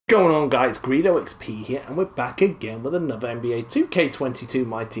Going on, guys? Greedo XP here, and we're back again with another NBA 2K22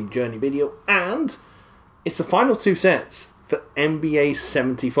 MyTeam Journey video, and it's the final two sets for NBA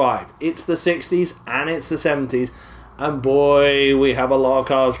 75. It's the 60s and it's the 70s, and boy, we have a lot of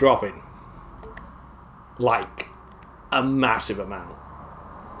cards dropping. Like, a massive amount.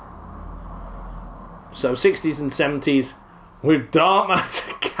 So 60s and 70s with Dark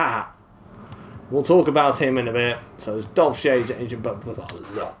Matter Cat. We'll talk about him in a bit. So there's Dolph Shades, Agent, but a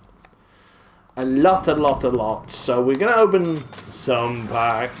lot. So we're going to open some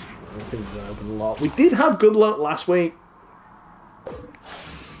packs. I think we're going to open a lot. We did have good luck last week.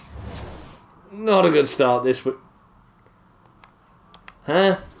 Not a good start this week.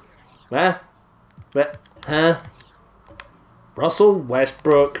 Huh? Where? Huh? Russell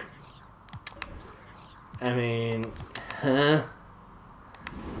Westbrook. I mean, huh?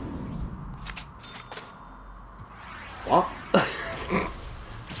 What?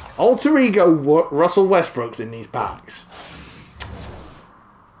 Alter Ego Russell Westbrook's in these packs.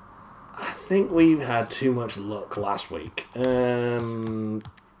 I think we had too much luck last week. Send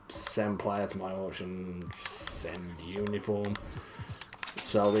player to my auction. Send uniform.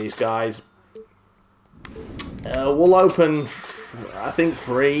 Sell these guys. We'll open, I think,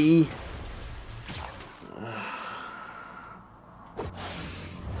 3.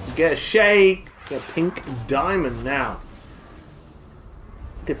 Get a shake. Get a pink diamond now.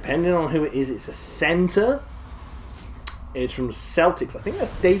 Depending on who it is, it's a center. It's from the Celtics. I think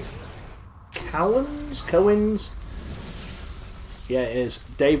that's Dave Cowens. Yeah, it is.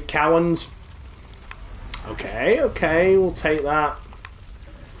 Dave Cowens. Okay, we'll take that.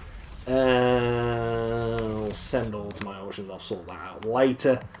 I'll send all to my auctions. I'll sort that out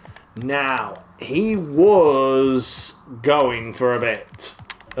later. Now, he was going for a bit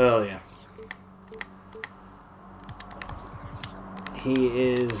earlier. He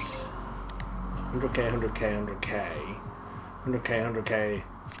is 100k, 100k, 100k, 100k,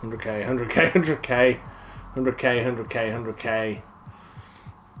 100k, 100k, 100k, 100k, 100k, 100k.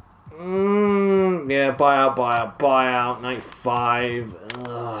 Yeah, buyout, 95.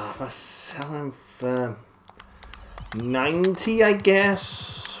 If I sell him for 90, I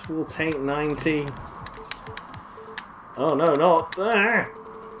guess we'll take 90. Oh no, not that.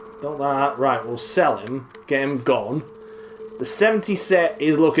 Not that. Right, we'll sell him, get him gone. The 70 set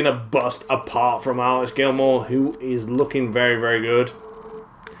is looking a bust apart from Alex Gilmore, who is looking very, very good.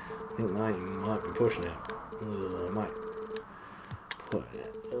 I think 90 might be pushing it. Might put it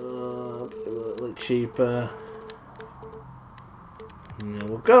up a little cheaper. Yeah,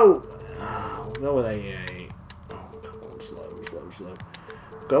 we'll go with 88. Oh, come on, slow.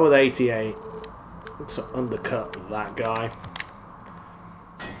 Go with 88. Let's undercut that guy.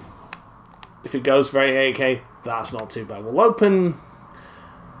 If it goes for 88k, that's not too bad. We'll open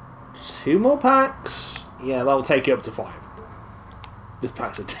 2 more packs. Yeah, that'll take it up to 5. This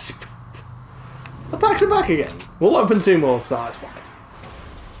pack's a disappointment. The packs are back again. We'll open 2 more, so that's 5.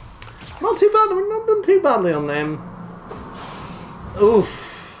 Not too bad. We've not done too badly on them.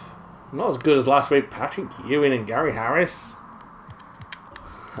 Oof. Not as good as last week. Patrick Ewing and Gary Harris.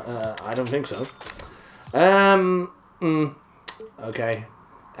 I don't think so. Okay.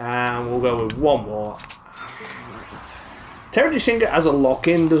 And we'll go with 1 more. Terry Deshinga as a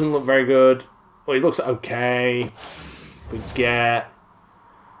lock-in doesn't look very good. Well, he looks okay. We get...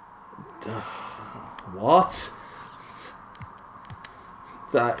 what?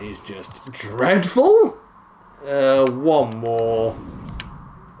 That is just dreadful. 1 more.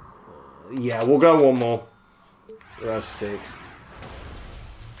 Yeah, we'll go 1 more. That's 6.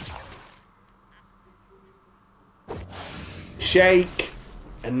 Shake.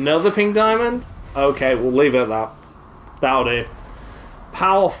 Another pink diamond? Okay, we'll leave it at that. That'll do.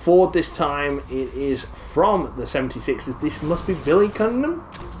 Power forward this time. It is from the 76ers. This must be Billy Cunningham,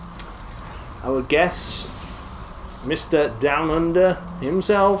 I would guess. Mr. Down Under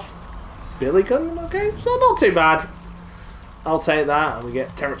himself. Billy Cunningham, okay. So not too bad. I'll take that. And we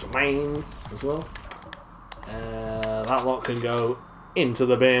get Terrence Wayne as well. That lot can go into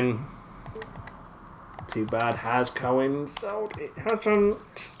the bin. Too bad has Cohen sold. It hasn't.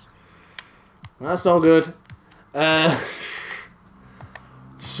 That's not good.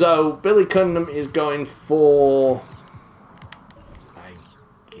 So Billy Cunningham is going for, I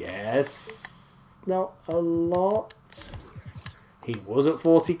guess, not a lot. He was at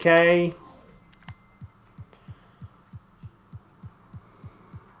 40k.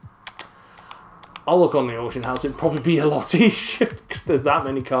 I'll look on the auction house. It'd probably be a lot easier because there's that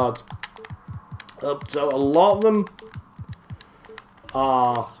many cards. So a lot of them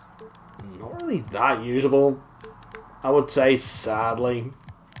are not really that usable, I would say, sadly.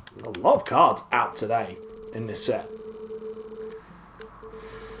 A lot of cards out today in this set.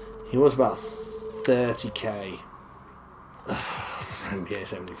 He was about 30k. NBA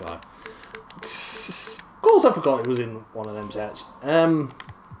 75. Of course I forgot he was in one of them sets.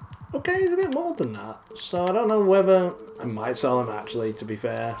 Okay, he's a bit more than that. So I don't know whether I might sell him actually, to be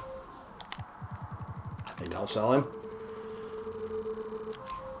fair. I think I'll sell him.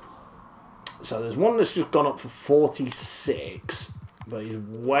 So there's one that's just gone up for 46, but he's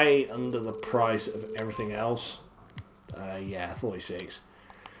way under the price of everything else. Yeah, 46.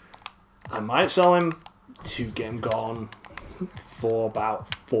 I might sell him to get him gone for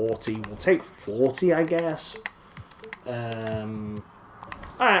about 40. We'll take 40, I guess. Because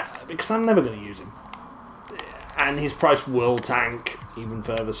I'm never going to use him. And his price will tank even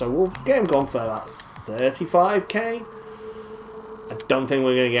further, so we'll get him gone for about 35k. I don't think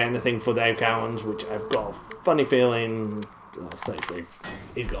we're going to get anything for Dave Cowens, which I've got a funny feeling... Oh, 33.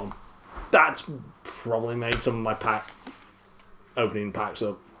 He's gone. That's probably made some of my opening packs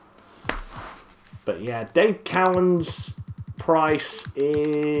up. But yeah, Dave Cowens' price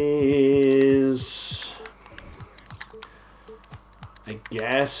is... I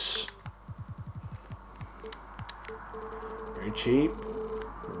guess... very cheap.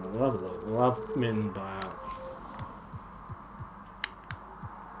 We'll have a look. We'll have min buyout.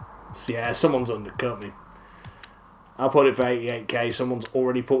 So yeah, someone's undercut me. I'll put it for 88k. Someone's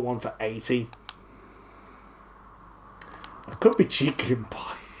already put one for 80. I could be cheeky and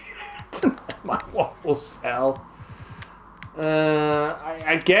buy it. My one will sell.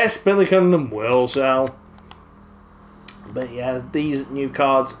 I guess Billy Cunningham will sell. But yeah, these new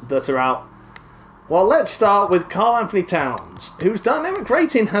cards that are out. Well, let's start with Karl Anthony Towns, whose dynamic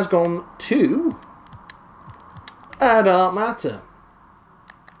rating has gone to a dark matter.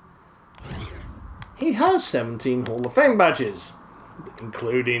 He has 17 Hall of Fame badges,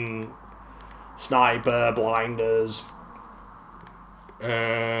 including Sniper, Blinders,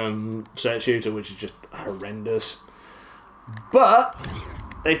 Set Shooter, which is just horrendous. But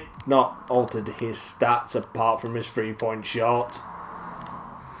they've not altered his stats apart from his 3-point shot.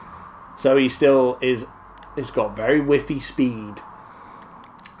 So he still is. He's got very whiffy speed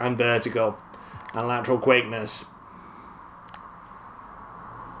and vertical and lateral quickness.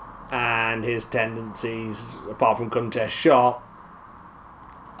 And his tendencies, apart from contest shot,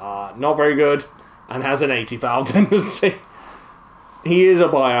 are not very good and has an 80 foul tendency. He is a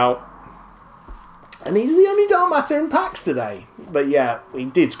buyout. And he's the only dark matter in packs today. But yeah, he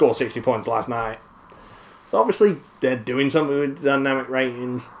did score 60 points last night. So obviously they're doing something with dynamic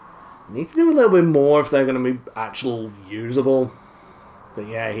ratings. Need to do a little bit more if they're going to be actual usable. But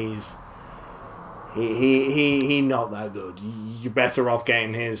yeah, he's not that good. You're better off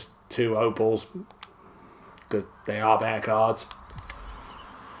getting his 2 opals because they are better cards.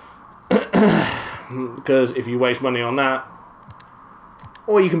 Because if you waste money on that,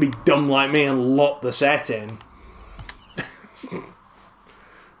 or you can be dumb like me and lock the set in.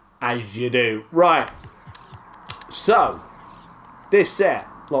 As you do. Right. So, this set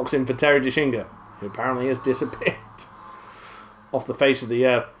locks in for Terry Deshinga, who apparently has disappeared off the face of the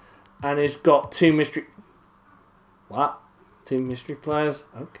earth. And he's got 2 mystery... What? 2 mystery players?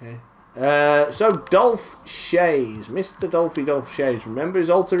 Okay. So, Dolph Shays. Mr. Dolph Shays. Remember his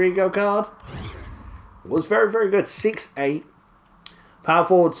alter ego card? Was very, very good. 6'8". Power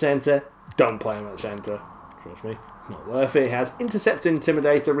forward centre. Don't play him at centre. Trust me. Not worth it. He has interceptor,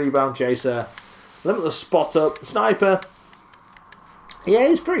 intimidator, rebound chaser, limitless spot up, sniper. Yeah,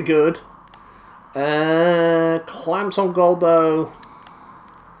 he's pretty good. Clamps on gold though.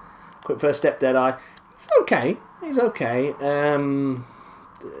 Quick first step, Deadeye. He's okay. He's okay.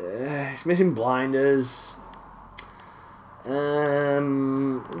 He's missing blinders.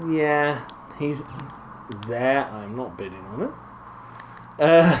 Yeah, he's there. I'm not bidding on it.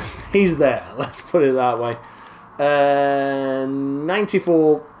 He's there. Let's put it that way.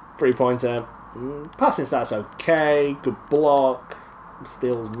 94 3-pointer. Passing stats okay. Good block.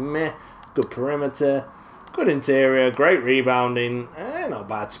 Steals meh. Good perimeter. Good interior. Great rebounding. Not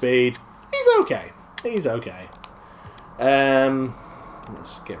bad speed. He's okay. He's okay.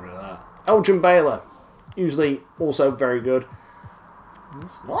 Let's get rid of that. Elgin Baylor. Usually also very good.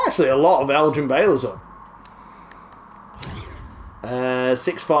 There's not actually a lot of Elgin Baylors up.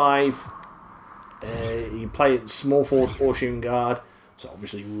 6'5". You play it small forward or shooting guard. So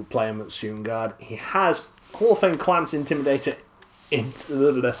obviously we would play him at shooting guard. He has Hall of Fame clamps, intimidator,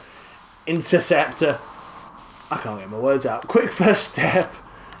 interceptor. I can't get my words out. Quick first step.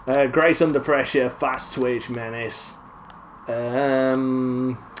 Grace under pressure. Fast twitch. Menace. I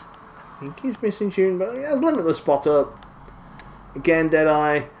think he's missing shooting, but he has limitless spot up. Again,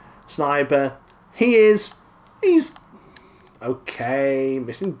 Deadeye. sniper. He's okay.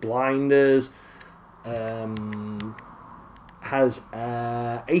 Missing blinders. Has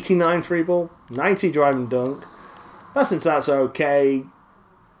 89 free ball, 90 drive and dunk. That's okay.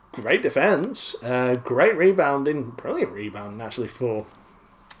 Great defense. Great rebounding. Brilliant rebounding actually for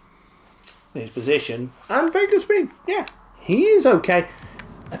his position. And very good speed. Yeah, he is okay.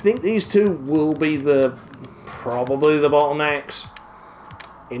 I think these two will be probably the bottlenecks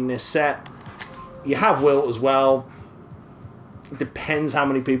in this set. You have Wilt as well. It depends how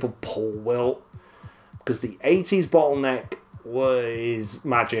many people pull Wilt. Because the 80s bottleneck was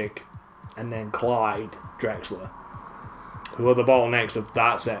Magic and then Clyde Drexler, who are the bottlenecks of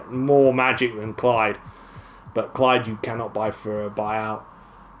that set. More Magic than Clyde. But Clyde you cannot buy for a buyout.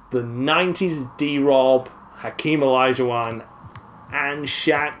 The 90s D-Rob, Hakeem Olajuwon, and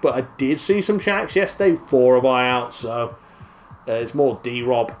Shaq. But I did see some Shaqs yesterday for a buyout. So it's more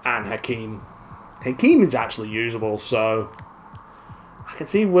D-Rob and Hakeem. Hakeem is actually usable. So I can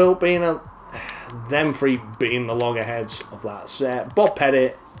see Wilt being them three being the loggerheads of that set. Bob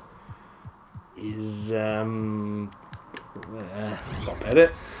Pettit is Bob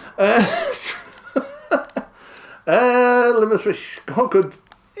Pettit. Liverpool's got good.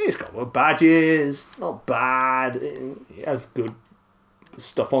 He's got good badges. Not bad. He has good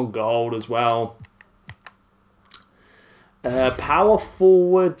stuff on gold as well. Power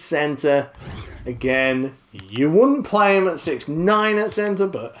forward centre. Again, you wouldn't play him at 6'9" at centre,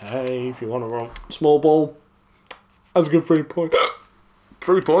 but hey, if you want to run small ball, that's a good 3 point.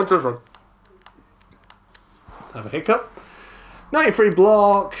 3 pointers. Have a hiccup. 93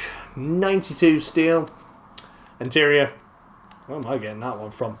 block, 92 steal. Interior. Where am I getting that one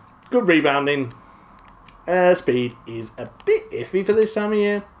from? Good rebounding. Speed is a bit iffy for this time of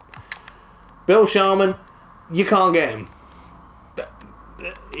year. Bill Sharman, you can't get him.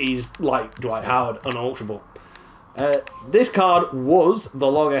 He's like Dwight Howard, unauctionable. This card was the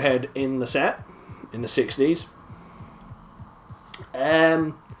loggerhead in the set, in the 60s.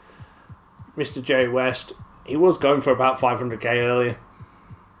 Mr. Jerry West, he was going for about 500k earlier.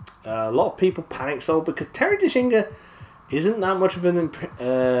 A lot of people panic sold because Terry DeShinga isn't that much of an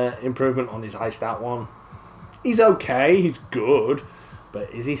improvement on his high stat one. He's okay, he's good,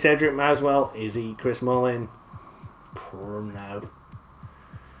 but is he Cedric Maswell? Is he Chris Mullin? No.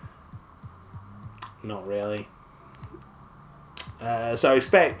 Not really. So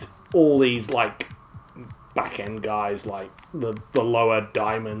expect all these like back end guys, like the lower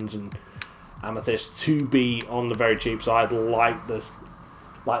diamonds and amethysts, to be on the very cheap side, like the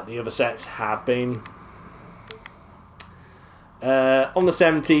other sets have been. On the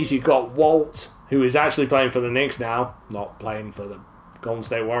 70s, you've got Walt, who is actually playing for the Knicks now, not playing for the Golden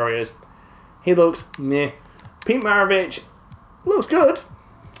State Warriors. He looks meh. Pete Maravich looks good.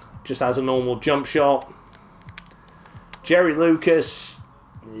 Just has a normal jump shot. Jerry Lucas,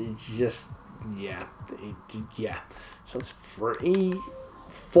 just, yeah. So it's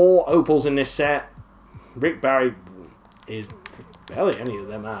 4 opals in this set. Rick Barry is barely any of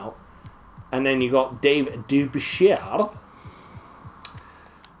them out. And then you got Dave Dubuchard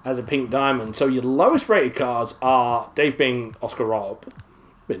as a pink diamond. So your lowest rated cards are Dave Bing, Oscar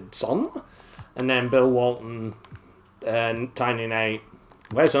Robinson, and then Bill Walton, and Tiny Nate,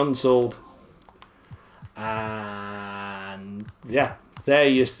 Wes Unseld, and yeah, they're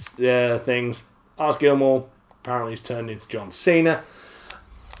your things. Ars Gilmore apparently he's turned into John Cena.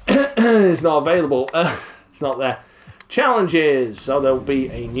 It's not available. It's not there. Challenges. So there'll be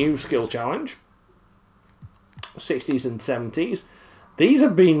a new skill challenge. 60s and 70s. These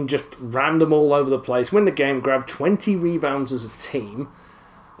have been just random all over the place. Win the game, grab 20 rebounds as a team.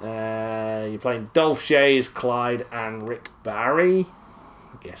 You're playing Dolph Shays, Clyde, and Rick Barry.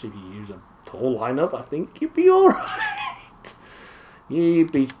 I guess if you use a tall lineup, I think you'd be alright.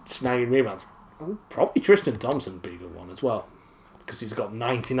 You'd be snagging rebounds. Probably Tristan Thompson would be a good one as well, because he's got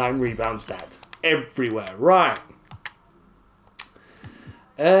 99 rebound stats everywhere. Right.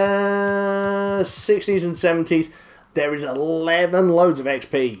 60s and 70s. There is 11 loads of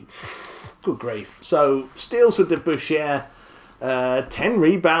XP. Good grief. So, steals with the Boucher. 10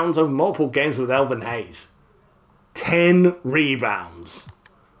 rebounds over multiple games with Elvin Hayes. 10 rebounds.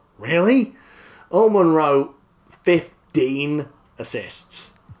 Really? Earl Monroe, 15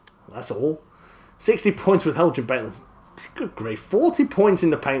 assists. That's all. 60 points with Elgin Baylor. Good grief. 40 points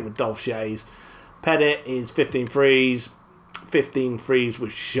in the paint with Dolph Shays. Pettit is 15 threes. 15 threes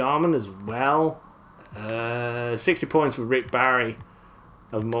with Sharman as well. 60 points with Rick Barry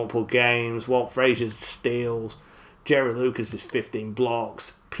of multiple games. Walt Frazier's steals. Jerry Lucas is 15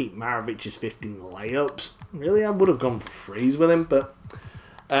 blocks. Pete Maravich is 15 layups. Really, I would have gone for threes with him, but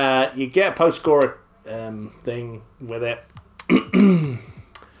You get a post-score thing with it.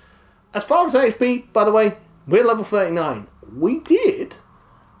 As far as XP, by the way, we're level 39. We did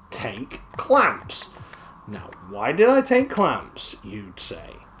take clamps. Now, why did I take clamps, you'd say?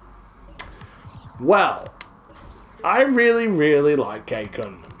 Well, I really, really like Cade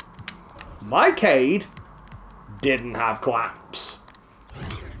Cunningham. My Cade didn't have clamps.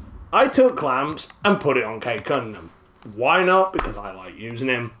 I took clamps and put it on Cade Cunningham. Why not? Because I like using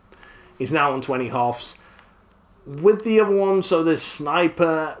him. He's now on 20 hoffs. With the other one, so there's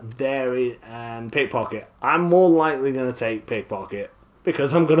Sniper, and Pickpocket. I'm more likely going to take Pickpocket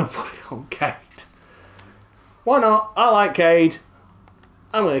because I'm going to put it on Cade. Why not? I like Cade.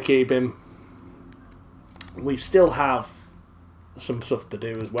 I'm going to keep him. We still have some stuff to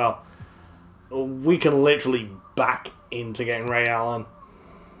do as well. We can literally back into getting Ray Allen.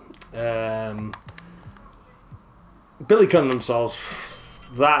 Billy Cunningham Souls.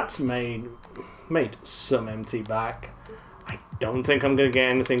 That's made some MT back. I don't think I'm going to get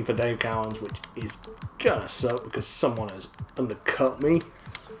anything for Dave Cowens, which is going to suck because someone has undercut me.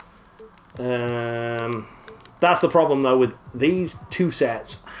 That's the problem though with these two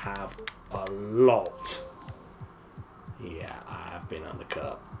sets have a lot. Yeah, I have been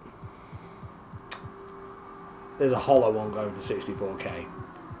undercut. There's a hollow one going for 64k.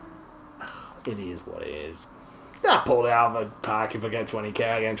 It is what it is. I pulled it out of a pack. If I get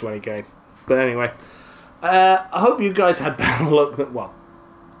 20k, I get 20k. But anyway, I hope you guys had better luck than, well,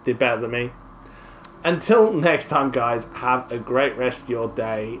 did better than me. Until next time, guys, have a great rest of your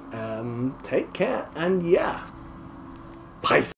day. Take care, and yeah, bye.